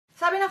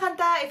Sabi ng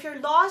kanta, if you're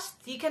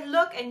lost, you can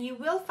look and you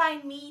will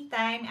find me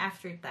time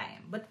after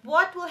time. But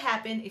what will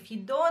happen if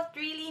you don't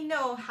really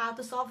know how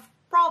to solve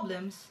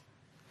problems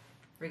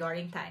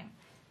regarding time?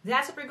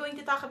 That's what we're going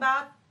to talk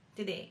about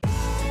today.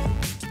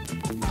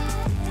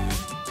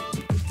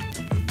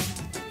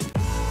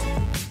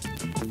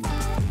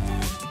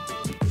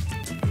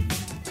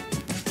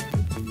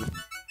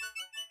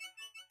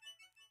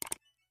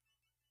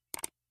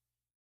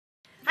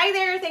 Hi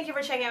there! Thank you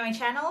for checking out my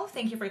channel.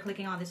 Thank you for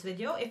clicking on this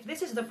video. If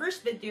this is the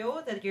first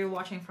video that you're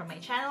watching from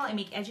my channel, I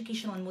make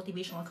educational and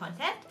motivational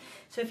content.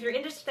 So if you're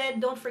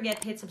interested, don't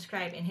forget to hit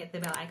subscribe and hit the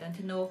bell icon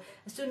to know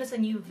as soon as a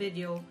new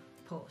video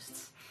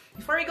posts.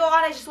 Before we go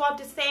on, I just want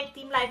to thank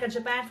Team Lyqa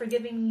Japan for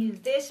giving me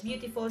this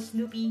beautiful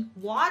Snoopy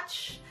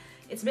watch.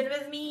 It's been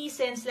with me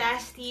since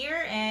last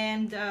year,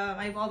 and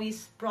I've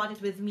always brought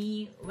it with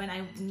me when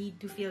I need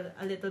to feel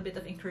a little bit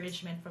of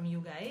encouragement from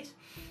you guys.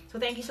 So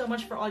thank you so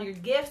much for all your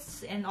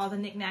gifts and all the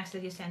knickknacks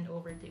that you send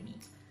over to me.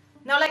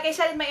 Now, like I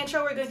said in my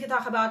intro, we're going to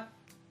talk about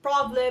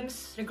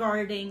problems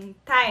regarding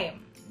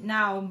time.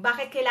 Now,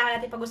 bakit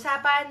kailangan natin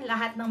pag-usapan?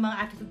 Lahat ng mga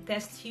aptitude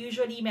tests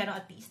usually meron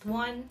at least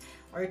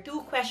 1 or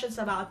 2 questions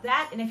about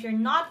that. And if you're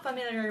not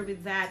familiar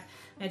with that,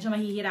 medyo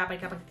mahihirapan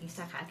kapag titingin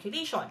sa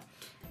calculation.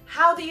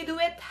 How do you do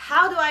it?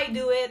 How do I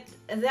do it?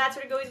 That's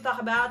what we're going to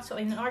talk about. So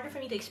in order for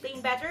me to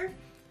explain better,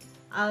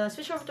 I'll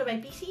switch over to my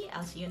PC.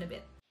 I'll see you in a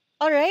bit.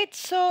 Alright,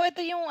 so ito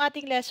yung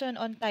ating lesson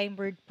on time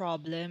word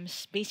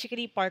problems.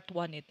 Basically, part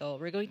 1 ito.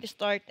 We're going to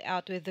start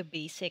out with the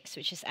basics,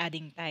 which is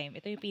adding time.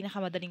 Ito yung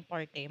pinakamadaling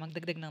part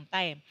magdagdag ng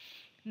time.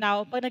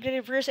 Now, pag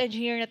nagre-reverse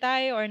engineer na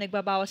tayo or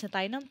nagbabawas na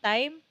tayo ng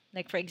time,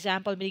 like for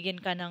example,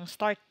 binigyan ka ng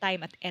start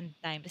time at end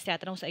time, tapos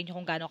tatanong sa inyo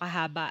kung gaano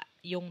kahaba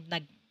yung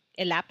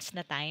nag-elapse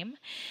na time,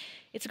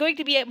 it's going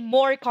to be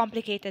more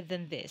complicated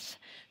than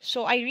this.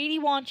 So, I really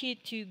want you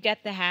to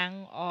get the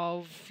hang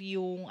of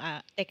yung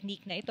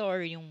technique na ito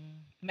or yung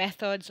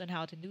methods on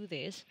how to do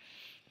this.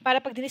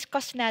 Para pag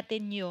discuss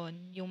natin yun,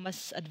 yung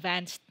mas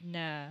advanced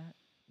na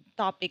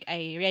topic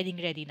ay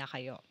ready na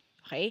kayo.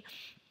 Okay?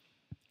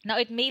 Now,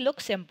 it may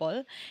look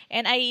simple,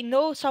 and I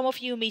know some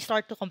of you may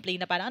start to complain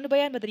na parang, ano ba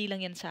yan, madali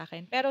lang yan sa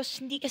akin. Pero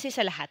hindi kasi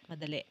sa lahat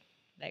madali.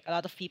 Like, a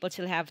lot of people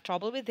still have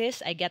trouble with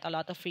this. I get a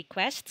lot of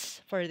requests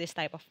for this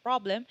type of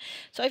problem.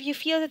 So, if you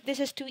feel that this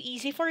is too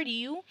easy for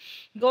you,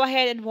 go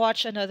ahead and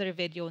watch another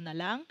video na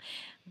lang.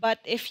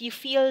 But if you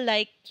feel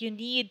like you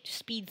need to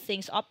speed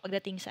things up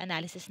pagdating sa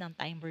analysis ng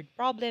time word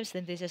problems,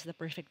 then this is the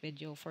perfect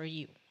video for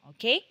you.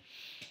 Okay?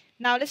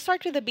 Now, let's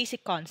start with the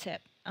basic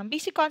concept. Ang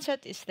basic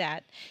concept is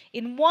that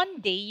in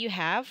one day, you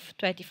have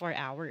 24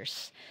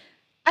 hours.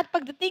 At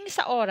pagdating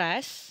sa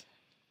oras,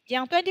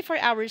 yung 24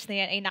 hours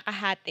na yan ay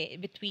nakahati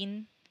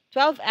between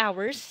 12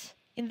 hours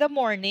in the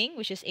morning,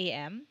 which is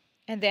AM,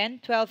 and then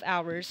 12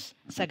 hours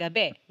sa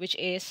gabi, which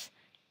is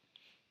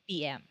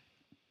PM.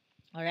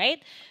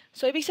 Alright?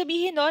 So, ibig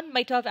sabihin nun,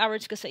 may 12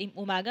 hours ka sa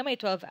umaga, may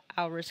 12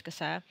 hours ka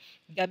sa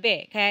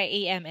gabi, kaya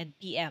AM and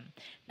PM.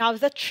 Now,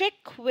 the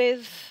trick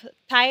with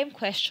time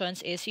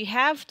questions is you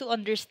have to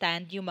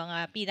understand yung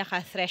mga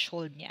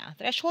pinaka-threshold niya.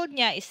 Threshold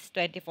niya is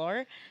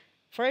 24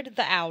 for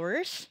the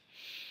hours.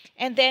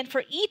 And then,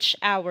 for each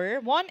hour,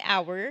 1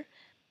 hour,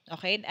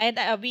 okay, and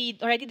we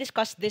already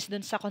discussed this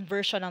dun sa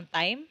conversion ng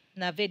time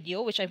na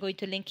video, which I'm going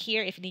to link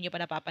here if hindi nyo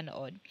pa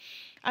napapanood.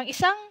 Ang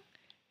isang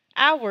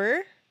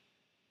hour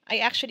ay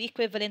actually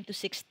equivalent to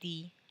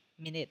 60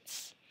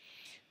 minutes.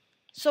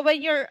 So, when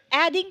you're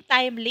adding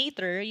time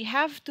later, you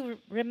have to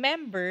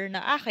remember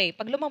na, okay,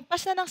 pag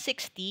lumampas na ng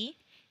 60,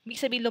 ibig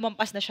sabihin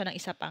lumampas na siya ng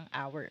isa pang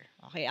hour.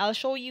 Okay, I'll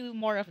show you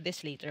more of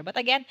this later. But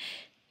again,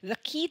 the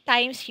key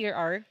times here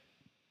are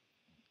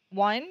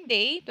 1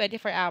 day,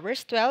 24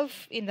 hours,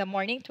 12 in the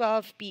morning,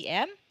 12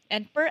 p.m.,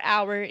 and per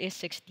hour is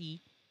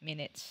 60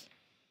 minutes.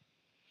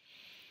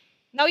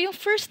 Now, yung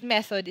first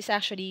method is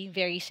actually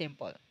very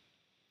simple.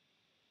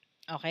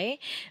 Okay?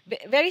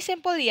 Very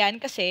simple yan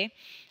kasi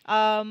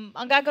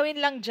ang gagawin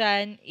lang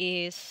dyan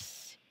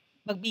is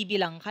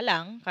magbibilang ka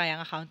lang,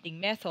 kaya ang counting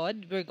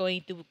method. We're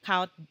going to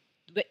count,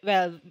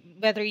 well,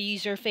 whether you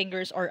use your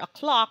fingers or a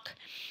clock,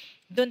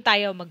 dun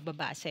tayo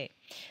magbabase.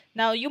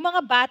 Now, yung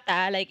mga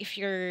bata, like if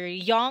you're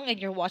young and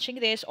you're watching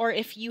this, or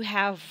if you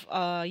have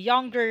a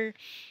younger,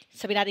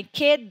 sabi natin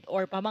kid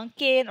or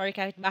pamangkin or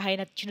kahit bahay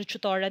na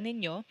tinututoran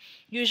ninyo,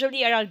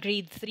 usually around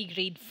grade 3,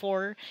 grade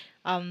 4,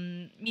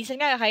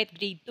 minsan nga kahit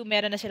grade 2,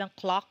 meron na silang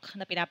clock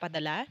na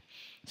pinapadala.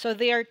 So,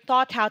 they are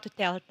taught how to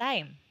tell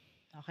time.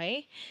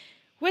 Okay?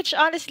 Which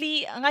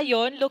honestly,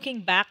 ngayon,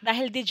 looking back,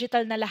 dahil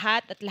digital na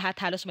lahat at lahat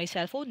halos may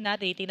cellphone na,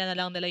 tinitingnan na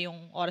lang nila yung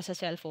oras sa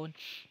cellphone.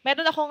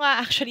 Meron ako nga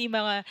actually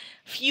mga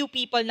few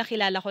people na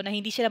kilala ko na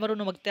hindi sila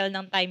marunong mag-tell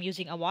ng time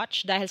using a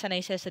watch dahil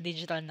sanay sila sa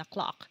digital na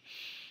clock.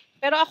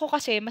 Pero ako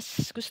kasi, mas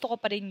gusto ko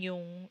pa rin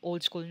yung old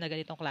school na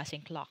ganitong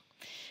klaseng clock.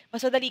 Mas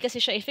madali kasi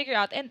siya i-figure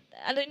out and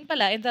alin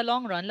pala, in the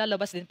long run,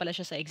 lalabas din pala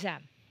siya sa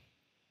exam.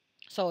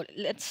 So,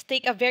 let's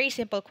take a very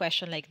simple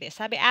question like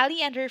this. Sabi, Ali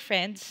and her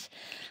friends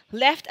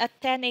left at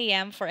 10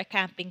 a.m. for a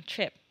camping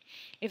trip.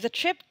 If the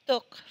trip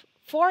took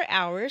 4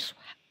 hours,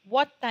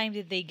 what time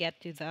did they get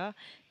to the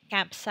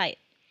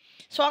campsite?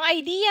 So, ang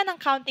idea ng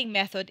counting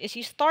method is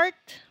you start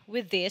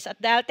with this at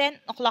dahil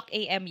 10 o'clock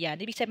a.m. yan.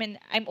 Ibig sabihin,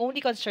 I'm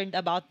only concerned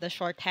about the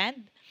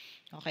shorthand,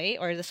 okay,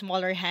 or the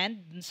smaller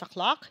hand dun sa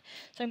clock.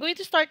 So, I'm going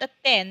to start at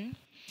 10,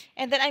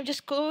 and then I'm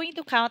just going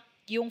to count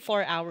yung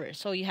 4 hours.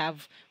 So, you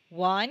have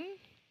 1,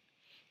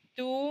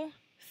 2,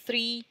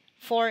 3,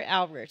 4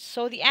 hours.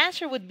 So, the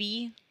answer would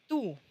be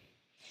 2.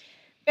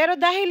 Pero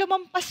dahil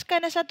lumampas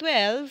ka na sa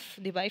 12,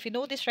 di ba? If you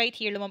notice right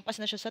here,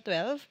 lumampas na siya sa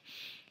 12.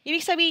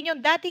 Ibig sabihin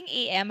yung dating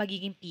AM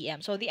magiging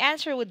PM. So, the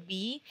answer would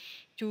be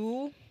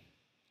 2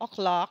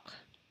 o'clock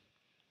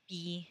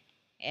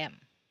PM.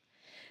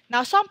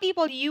 Now, some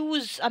people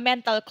use a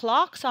mental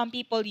clock. Some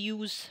people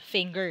use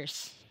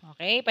fingers.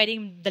 Okay?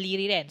 Pwedeng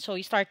daliri rin. So,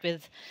 you start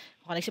with,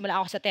 nagsimula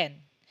ako sa 10.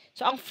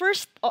 So, ang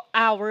first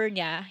hour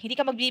niya, hindi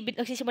ka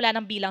magsisimula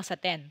ng bilang sa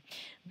 10.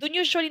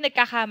 Doon usually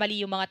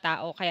nagkakamali yung mga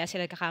tao. Kaya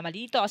sila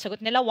nagkakamali dito. Ang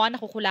sagot nila 1,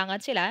 nakukulangan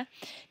sila.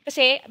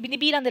 Kasi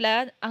binibilang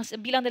nila, ang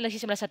bilang nila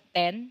nagsisimula sa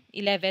 10,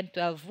 11,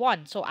 12,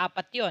 1. So, 4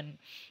 yun.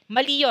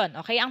 Mali yun.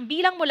 Okay? Ang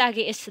bilang mo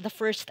lagi is the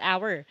first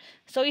hour.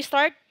 So, you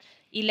start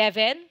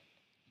 11,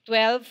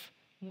 12,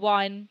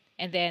 1,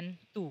 and then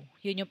 2.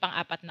 Yun yung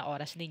pang-4 na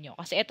oras ninyo.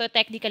 Kasi ito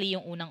technically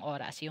yung unang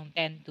oras, yung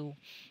 10 to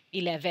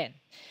 11.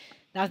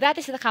 Now, that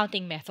is the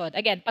counting method.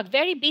 Again, pag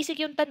very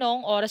basic yung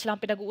tanong, oras lang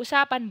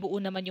pinag-uusapan,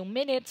 buo naman yung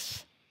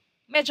minutes,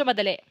 medyo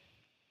madali.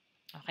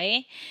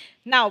 Okay?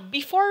 Now,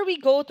 before we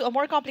go to a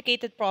more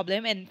complicated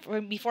problem, and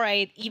before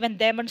I even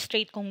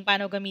demonstrate kung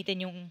paano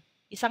gamitin yung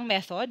isang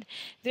method,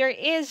 there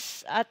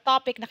is a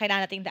topic na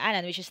kailangan nating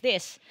daanan, which is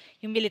this,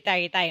 yung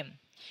military time.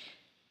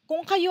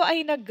 Kung kayo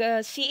ay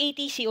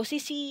nag-CATC,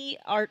 OCC,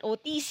 or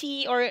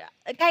OTC, or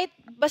kahit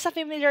basta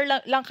familiar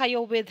lang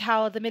kayo with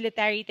how the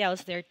military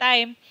tells their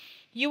time,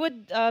 you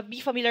would be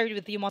familiar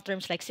with yung mga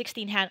terms like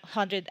 1600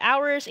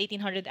 hours,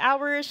 1800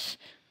 hours,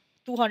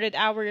 200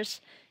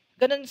 hours.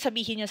 Ganun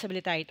sabihin niya sa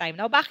military time.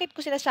 Now, bakit ko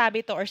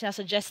sinasabi to or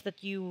sinasuggest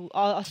that you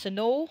also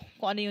know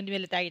kung ano yung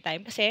military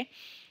time? Kasi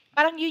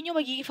parang yun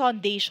yung magiging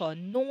foundation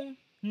nung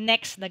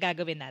next na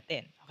gagawin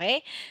natin.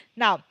 Okay?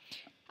 Now,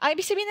 ang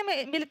ibig sabihin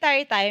ng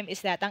military time is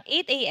that ang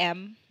 8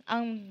 a.m.,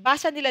 ang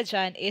basa nila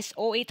dyan is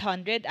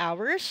 0800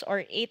 hours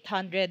or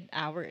 800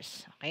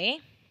 hours. Okay?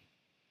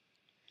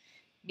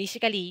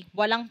 Basically,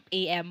 walang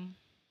AM,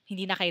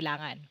 hindi na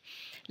kailangan.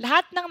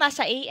 Lahat ng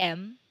nasa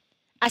AM,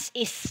 as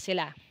is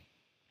sila.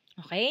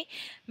 Okay?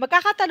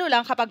 Magkakatalo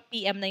lang kapag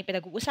PM na yung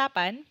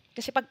pinag-uusapan.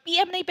 Kasi pag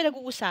PM na yung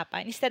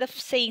pinag-uusapan, instead of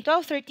saying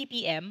 12:30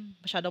 PM,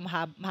 masyadong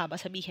mahaba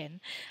sabihin,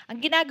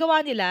 ang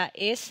ginagawa nila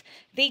is,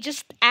 they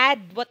just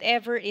add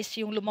whatever is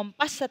yung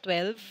lumampas sa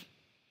 12,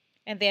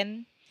 and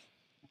then,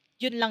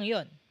 yun lang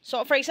yun.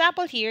 So, for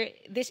example here,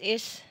 this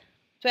is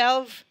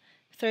 12:30.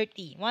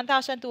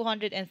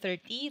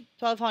 1,230,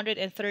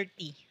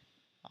 1,230.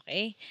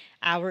 Okay?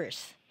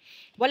 Hours.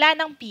 Wala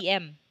ng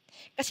PM.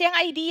 Kasi ang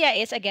idea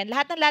is, again,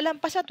 lahat ng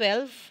lalampas sa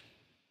 12,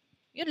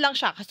 yun lang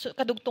siya,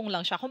 kadugtong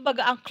lang siya.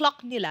 Kumbaga, ang clock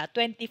nila,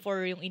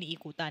 24 yung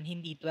iniikutan,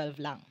 hindi 12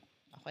 lang.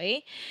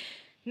 Okay?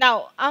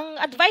 Now, ang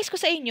advice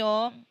ko sa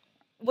inyo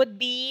would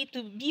be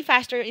to be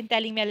faster in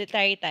telling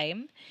military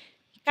time.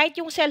 Kahit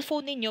yung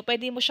cellphone ninyo,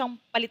 pwede mo siyang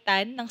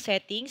palitan ng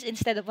settings.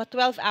 Instead of a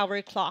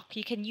 12-hour clock,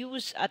 you can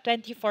use a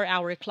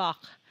 24-hour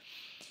clock.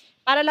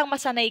 Para lang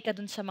masanay ka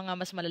dun sa mga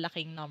mas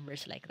malalaking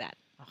numbers like that.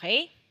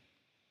 Okay?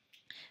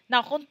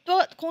 Now, kung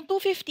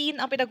 2:15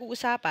 ang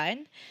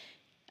pinag-uusapan,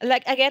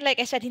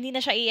 like I said, hindi na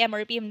siya AM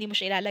or PM, hindi mo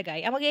siya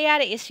ilalagay. Ang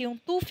magyayari is yung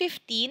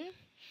 2:15,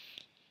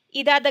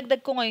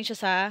 idadagdag ko ngayon siya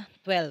sa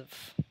 12.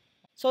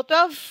 So,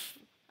 12,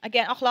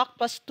 again, o'clock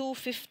plus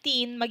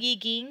 2:15,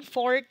 magiging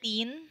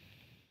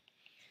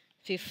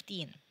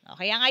 14:15.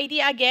 Okay, ang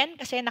idea again,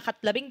 kasi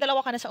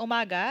nakatlabing-dalawa ka na sa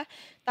umaga,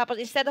 tapos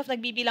instead of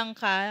nagbibilang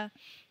ka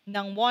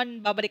ng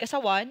 1, babalik ka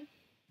sa 1,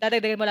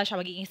 dadagdagan mo lang siya,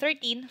 magiging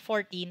 13,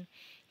 14,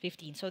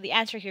 15. So, the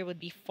answer here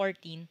would be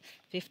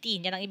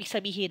 14:15. Yan ang ibig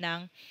sabihin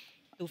ng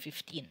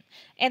 2:15.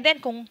 And then,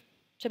 kung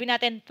sabihin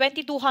natin,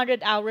 2,200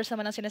 hours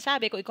naman ang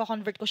sinasabi, kung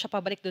i-convert ko siya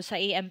pabalik doon sa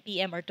AM,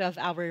 PM, or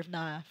 12-hour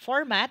na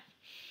format,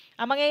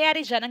 ang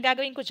mangyayari dyan, ang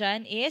gagawin ko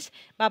dyan is,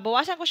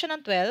 babawasan ko siya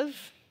ng 12,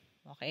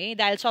 okay,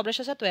 dahil sobra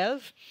siya sa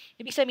 12,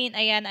 ibig sabihin,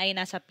 ayan ay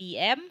nasa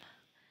PM,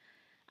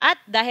 at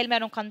dahil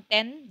meron kang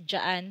 10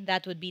 dyan,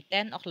 that would be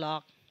 10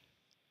 o'clock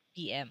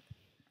PM.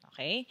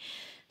 Okay?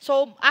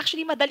 So,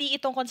 actually, madali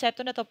itong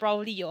konsepto na to.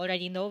 Probably you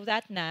already know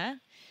that na.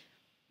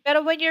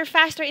 Pero when you're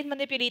faster in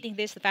manipulating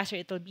this, the faster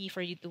it will be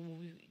for you to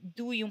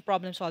do yung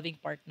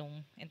problem-solving part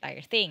nung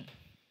entire thing.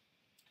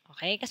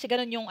 Okay? Kasi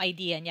ganun yung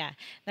idea niya.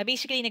 Na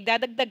basically,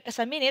 nagdadagdag ka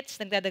sa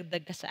minutes,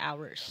 nagdadagdag ka sa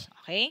hours.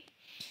 Okay?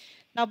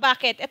 Now,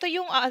 bakit? Ito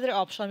yung other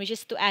option, which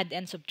is to add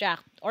and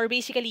subtract. Or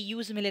basically,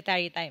 use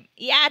military time.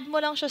 I-add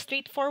mo lang siya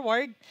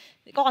straightforward,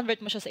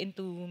 i-convert mo siya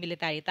into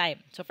military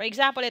time. So, for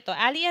example, ito,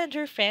 Ali and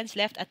her friends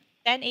left at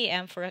 10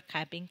 a.m. for a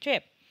camping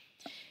trip.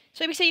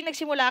 So, ibig sabihin,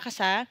 nagsimula ka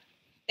sa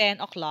 10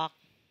 o'clock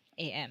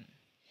a.m.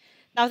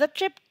 Now, the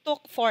trip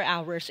took 4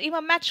 hours. So,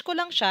 ima-match ko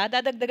lang siya,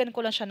 dadagdagan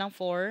ko lang siya ng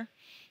 4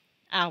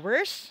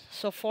 hours.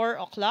 So, 4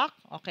 o'clock,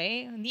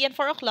 okay? Hindi yan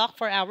 4 o'clock,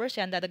 4 hours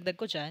yan, dadagdag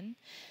ko dyan.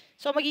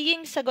 So,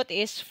 magiging sagot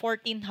is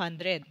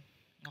 1400.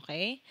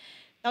 Okay?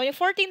 Now, yung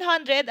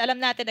 1400, alam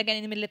natin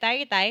again in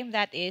military time,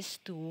 that is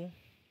 2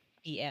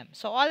 p.m.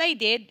 So, all I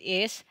did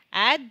is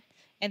add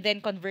and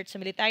then convert sa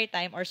military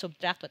time or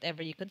subtract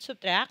whatever you can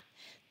subtract.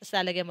 Tapos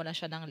lalagyan mo na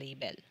siya ng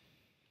label.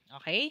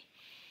 Okay?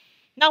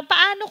 Now,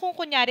 paano kung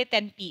kunyari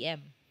 10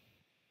 p.m.?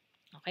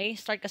 Okay?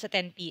 Start ka sa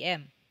 10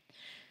 p.m.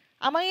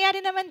 Ang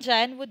mangyayari naman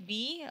dyan would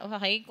be,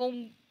 okay,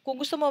 kung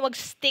gusto mo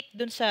mag-stick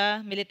dun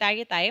sa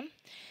military time,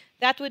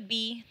 that would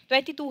be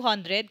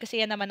 2200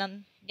 kasi yan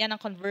naman yan ang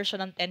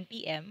conversion ng 10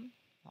 p.m.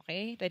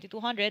 Okay?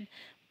 2200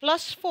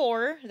 plus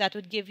 4, that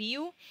would give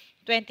you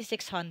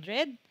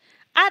 2600.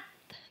 At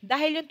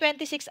dahil yung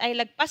 26 ay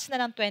lagpas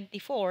na ng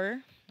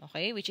 24,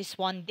 okay, which is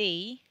 1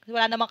 day,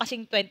 wala naman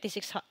kasing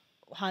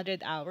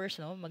 2600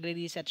 hours, no?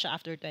 Magre-reset siya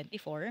after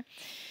 24.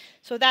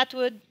 So that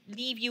would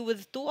leave you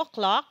with 2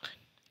 o'clock.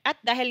 At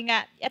dahil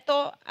nga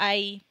ito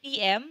ay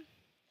PM,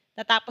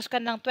 natapos ka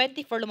ng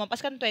 24,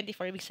 lumampas ka ng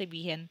 24, ibig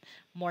sabihin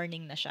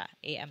morning na siya,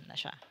 AM na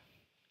siya.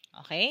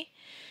 Okay?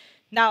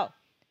 Now,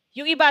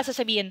 yung iba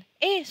sasabihin,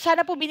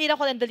 sana po binila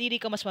ko ng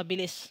daliri ko mas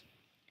mabilis.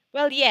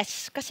 Well,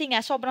 yes, kasi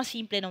nga sobrang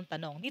simple ng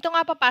tanong. Dito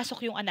nga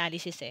papasok yung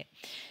analysis eh.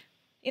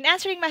 In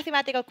answering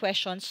mathematical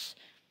questions,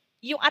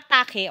 yung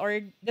atake or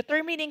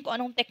determining kung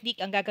anong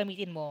technique ang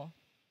gagamitin mo,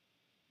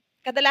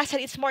 kadalasan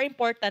it's more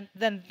important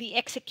than the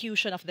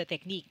execution of the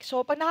technique.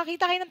 So, pag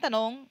nakakita kayo ng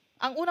tanong,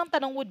 ang unang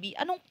tanong would be,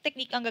 anong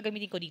technique ang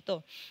gagamitin ko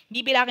dito?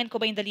 Bibilangin ko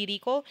ba yung daliri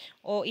ko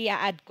o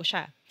i-add ko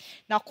siya?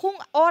 Now, kung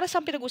oras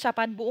ang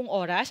pinag-usapan, buong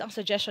oras, ang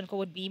suggestion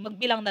ko would be,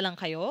 magbilang na lang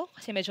kayo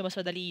kasi medyo mas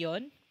madali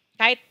yun.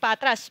 Kahit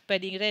patras,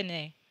 pwede rin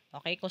eh.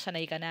 Okay, kung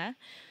sanay ka na.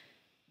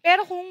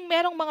 Pero kung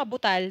merong mga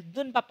butal,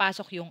 dun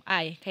papasok yung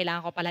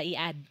kailangan ko pala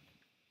i-add.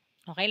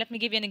 Okay, let me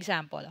give you an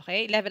example.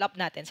 Okay, level up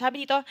natin.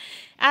 Sabi dito,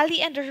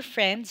 Ali and her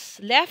friends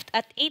left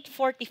at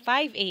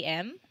 8:45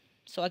 a.m.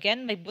 So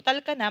again, may butal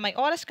ka na, may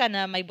oras ka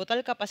na, may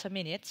butal ka pa sa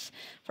minutes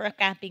for a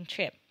camping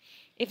trip.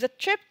 If the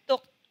trip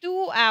took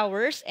 2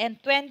 hours and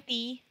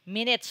 20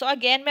 minutes. So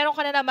again, meron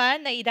ka na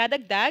naman na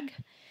idadagdag,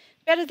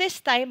 pero this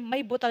time,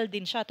 may butal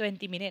din siya,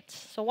 20 minutes.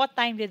 So what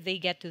time did they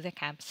get to the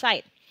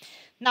campsite?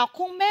 Now,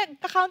 kung may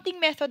counting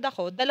method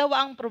ako,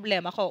 dalawa ang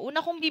problema ko. Una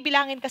kong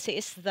bibilangin kasi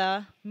is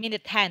the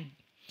minute hand.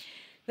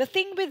 The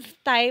thing with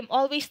time,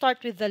 always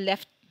start with the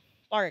left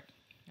part.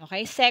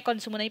 Okay?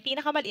 Seconds muna yung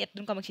pinakamaliit,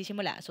 dun ka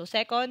magsisimula. So,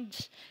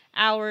 seconds,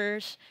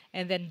 hours,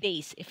 and then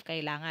days if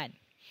kailangan.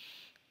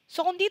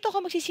 So, kung dito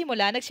ako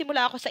magsisimula,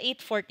 nagsimula ako sa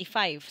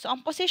 8:45. So,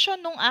 ang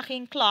position ng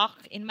aking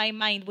clock in my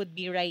mind would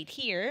be right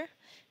here.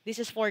 This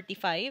is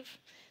 45.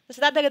 Tapos,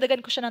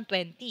 dadagdagan ko siya ng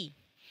 20.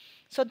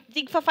 So,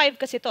 tigpa 5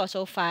 kasi to.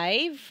 So,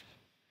 5,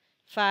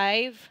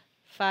 5,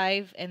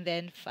 5, and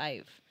then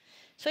 5.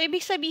 So,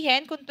 ibig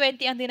sabihin, kung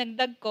 20 ang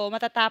dinagdag ko,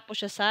 matatapos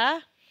siya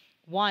sa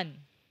 1.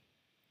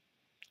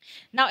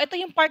 Now, ito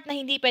yung part na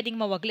hindi pwedeng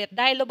mawaglit.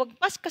 Dahil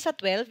lumagpas ka sa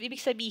 12, ibig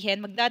sabihin,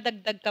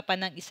 magdadagdag ka pa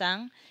ng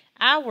isang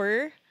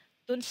hour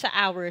dun sa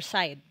hour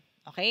side.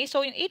 Okay?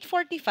 So, yung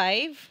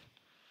 8:45,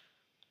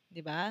 di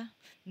ba?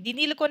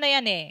 Dinil ko na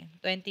yan eh.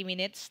 20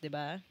 minutes, di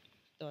ba?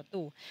 Ito,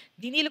 2.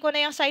 Dinil ko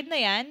na yung side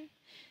na yan.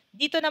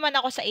 Dito naman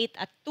ako sa 8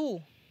 at 2.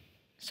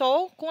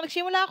 So, kung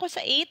nagsimula ako sa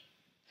 8,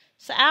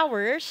 sa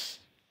hours,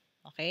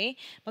 okay,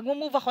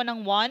 mag-move ako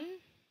ng 1,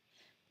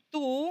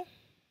 2,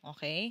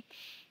 okay,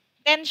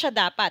 10 siya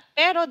dapat.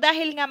 Pero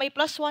dahil nga may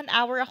plus 1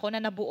 hour ako na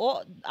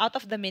nabuo out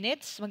of the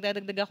minutes,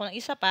 magdadagdag ako ng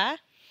isa pa,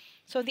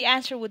 so the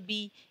answer would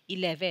be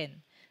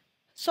 11.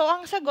 So,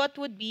 ang sagot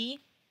would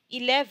be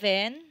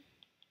 11:05.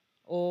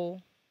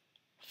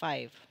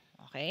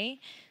 Okay?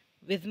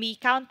 With me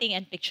counting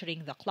and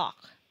picturing the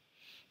clock.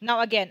 Now,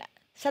 again,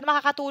 saan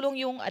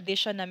makakatulong yung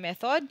addition na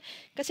method?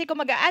 Kasi kung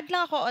mag-a-add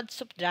lang ako at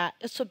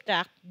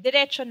subtract,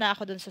 diretso na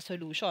ako dun sa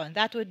solution.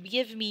 That would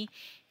give me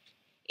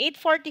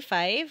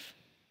 8:45.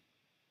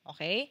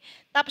 Okay?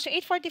 Tapos yung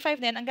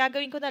 8:45 din, ang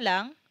gagawin ko na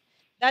lang,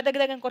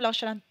 dadagdagan ko lang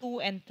siya ng 2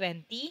 and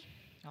 20.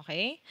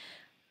 Okay?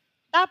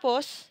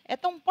 Tapos,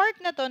 etong part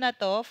na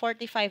to,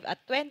 45 at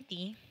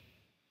 20,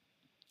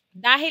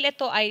 dahil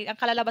ito ay, ang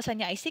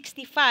kalalabasan niya ay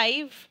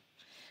 65,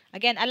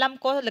 again, alam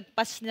ko,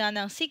 lagpas na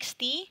ng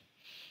 60,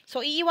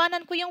 so,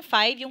 iiwanan ko yung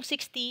 5, yung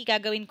 60,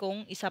 gagawin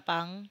kong isa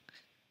pang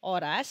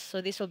oras.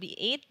 So, this will be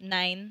 8,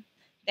 9,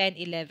 10,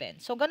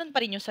 11. So, ganun pa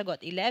rin yung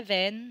sagot,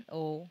 11:05.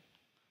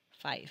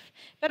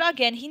 Pero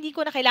again, hindi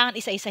ko na kailangan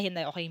isa-isahin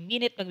na, okay,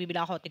 minute,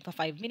 magbibilang ako, tigpa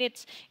 5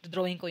 minutes,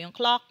 drawing ko yung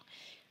clock.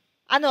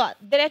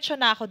 Diretso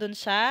na ako dun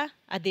sa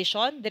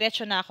addition,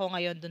 diretso na ako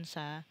ngayon dun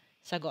sa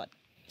sagot.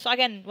 So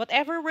again,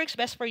 whatever works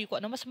best for you, kung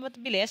ano mas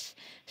mabilis,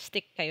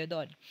 stick kayo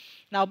doon.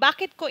 Now,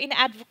 bakit ko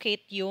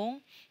ina-advocate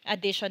yung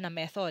addition na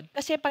method?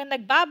 Kasi pag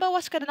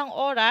nagbabawas ka na ng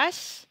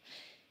oras,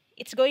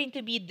 it's going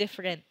to be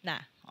different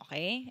na.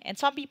 Okay? And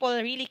some people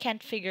really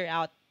can't figure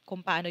out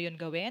kung paano yun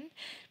gawin.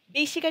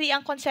 Basically,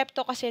 ang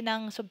konsepto kasi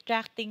ng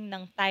subtracting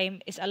ng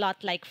time is a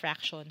lot like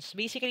fractions.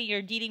 Basically,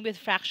 you're dealing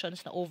with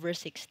fractions na over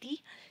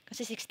 60.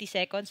 Kasi 60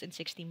 seconds and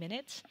 60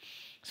 minutes.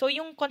 So,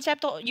 yung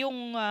konsepto,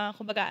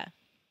 kumbaga,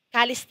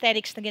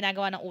 calisthenics na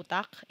ginagawa ng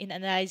utak in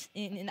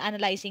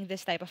analyzing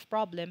this type of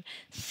problem,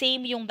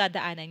 same yung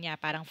dadaanan niya,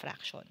 parang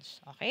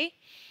fractions. Okay?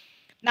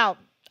 Now,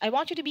 I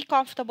want you to be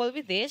comfortable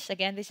with this.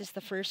 Again, this is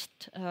the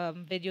first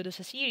video do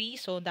sa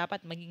series, so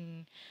dapat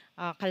maging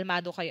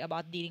kalmado kayo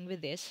about dealing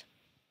with this.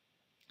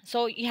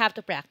 So you have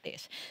to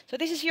practice. So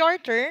this is your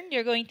turn.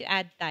 You're going to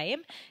add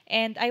time.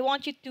 And I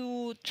want you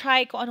to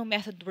try kung anong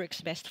method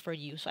works best for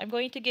you. So I'm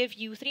going to give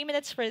you 3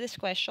 minutes for this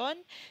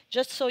question,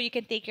 just so you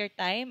can take your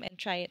time and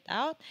try it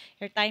out.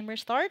 Your timer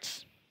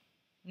starts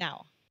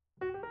now.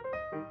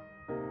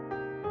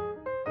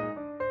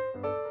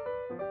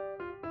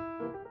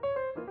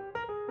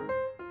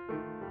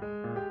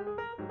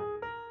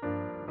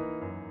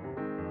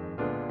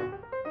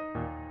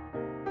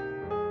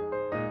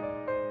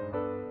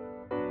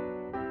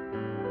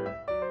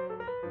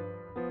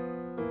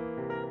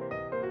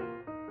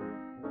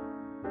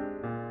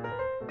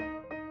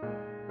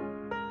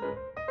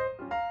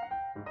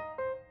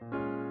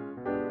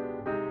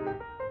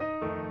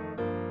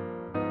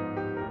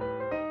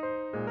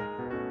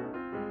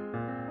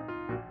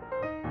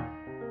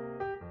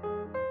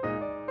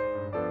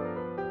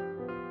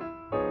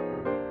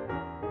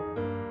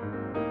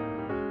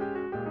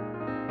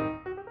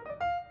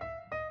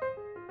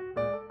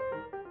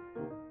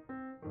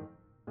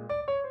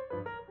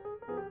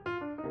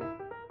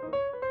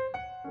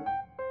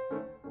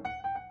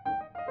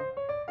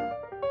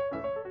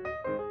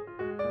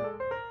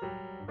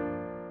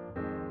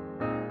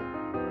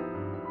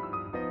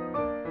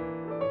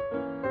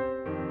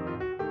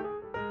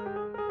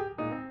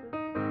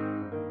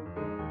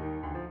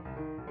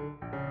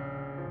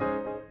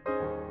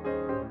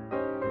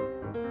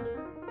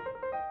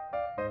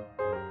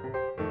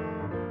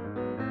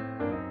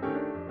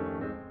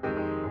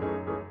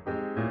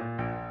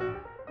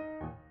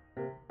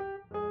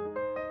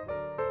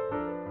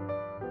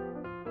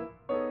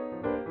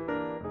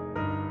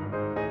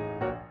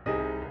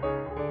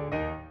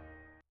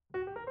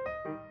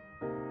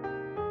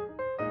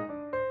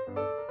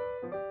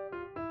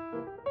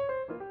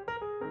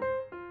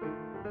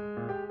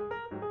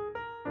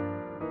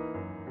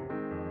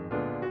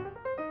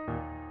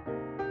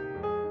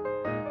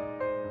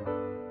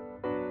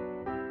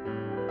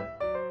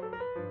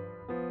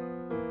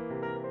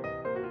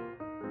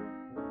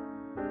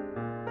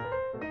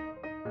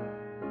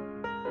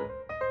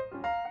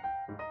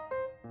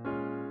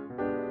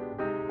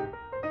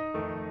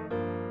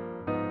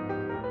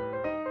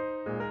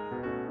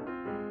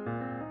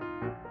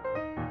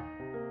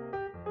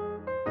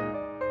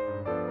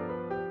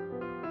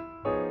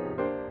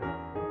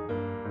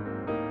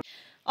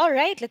 All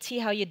right, let's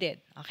see how you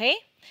did. Okay?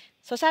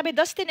 So sabi,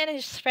 Dustin and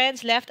his friends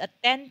left at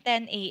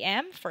 10:10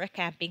 a.m. for a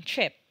camping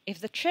trip.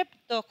 If the trip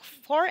took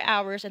 4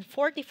 hours and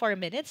 44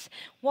 minutes,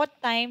 what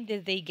time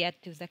did they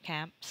get to the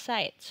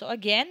campsite? So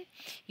again,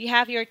 you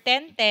have your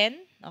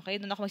 10:10.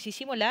 Okay, doon ako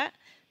magsisimula.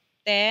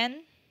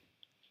 10,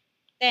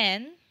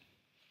 10.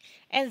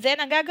 And then,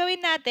 ang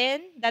gagawin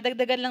natin,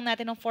 dadagdagan lang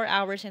natin ng 4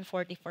 hours and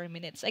 44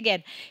 minutes.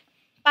 Again,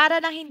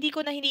 para na hindi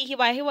ko na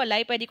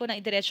hinihiwa-hiwalay, pwede ko na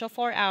idiretso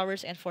 4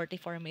 hours and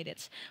 44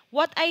 minutes.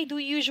 What I do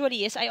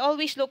usually is, I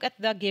always look at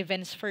the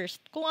givens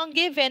first. Kung ang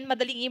given,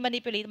 madaling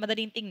i-manipulate,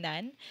 madaling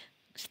tingnan,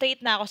 straight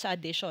na ako sa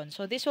addition.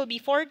 So, this will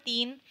be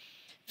 14,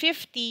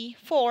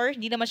 54,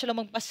 hindi naman siya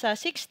lumagpas sa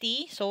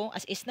 60, so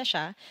as is na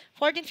siya.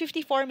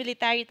 14:54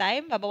 military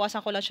time,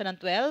 babawasan ko lang siya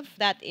ng 12.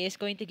 That is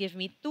going to give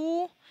me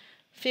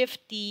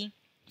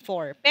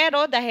 2:54.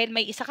 Pero dahil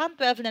may isa kang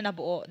 12 na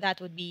nabuo, that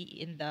would be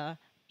in the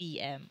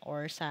PM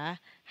or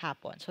sa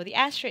hapon. So the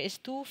answer is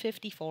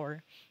 2:54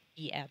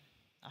 PM.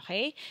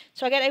 Okay?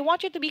 So again, I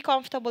want you to be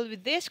comfortable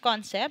with this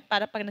concept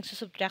para pag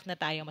nagsusubtract na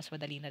tayo, mas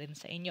madali na rin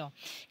sa inyo.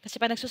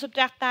 Kasi pag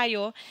nagsusubtract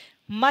tayo,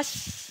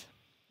 mas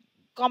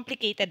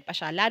complicated pa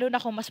siya. Lalo na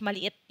kung mas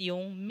maliit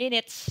yung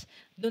minutes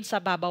dun sa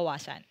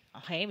babawasan.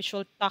 Okay? Which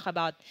we'll talk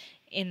about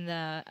in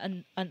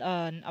an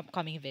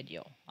upcoming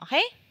video.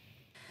 Okay?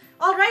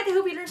 Alright, I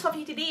hope you learned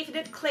something today. If you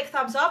did, click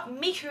thumbs up.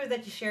 Make sure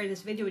that you share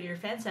this video with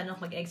your friends. Sana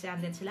mag-exam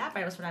din sila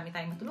para mas marami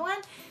tayong matulungan.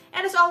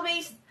 And as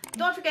always,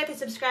 don't forget to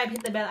subscribe,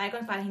 hit the bell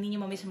icon para hindi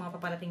nyo mamiss ang mga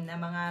paparating na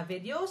mga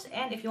videos.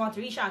 And if you want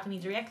to reach out to me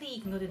directly,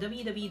 you can go to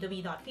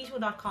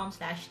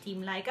www.facebook.com/Team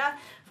Lyqa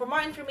for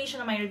more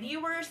information on my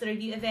reviewers, the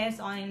review events,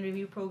 online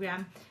review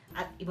program,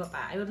 at iba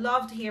pa. I would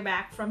love to hear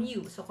back from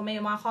you. So kung may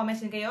mga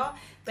comments din kayo,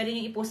 pwede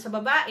nyo i-post sa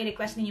baba,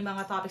 i-request ninyo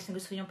mga topics na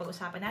gusto nyo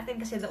pag-usapan natin.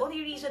 Kasi the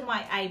only reason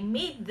why I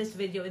made this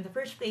video in the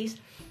first place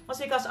was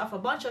because of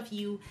a bunch of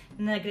you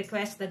na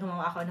nag-request na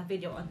gumawa ako ng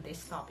video on this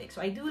topic. So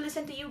I do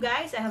listen to you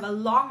guys. I have a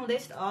long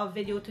list of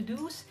video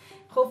to-dos.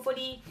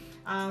 Hopefully,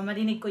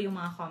 marinig ko yung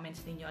mga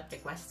comments ninyo at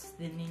requests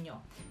din ninyo.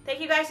 Thank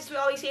you guys. As we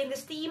always say in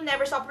this team,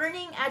 never stop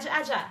learning.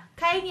 Aja, aja.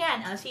 Kaya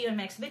niyan. I'll see you in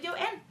the next video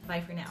and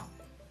bye for now.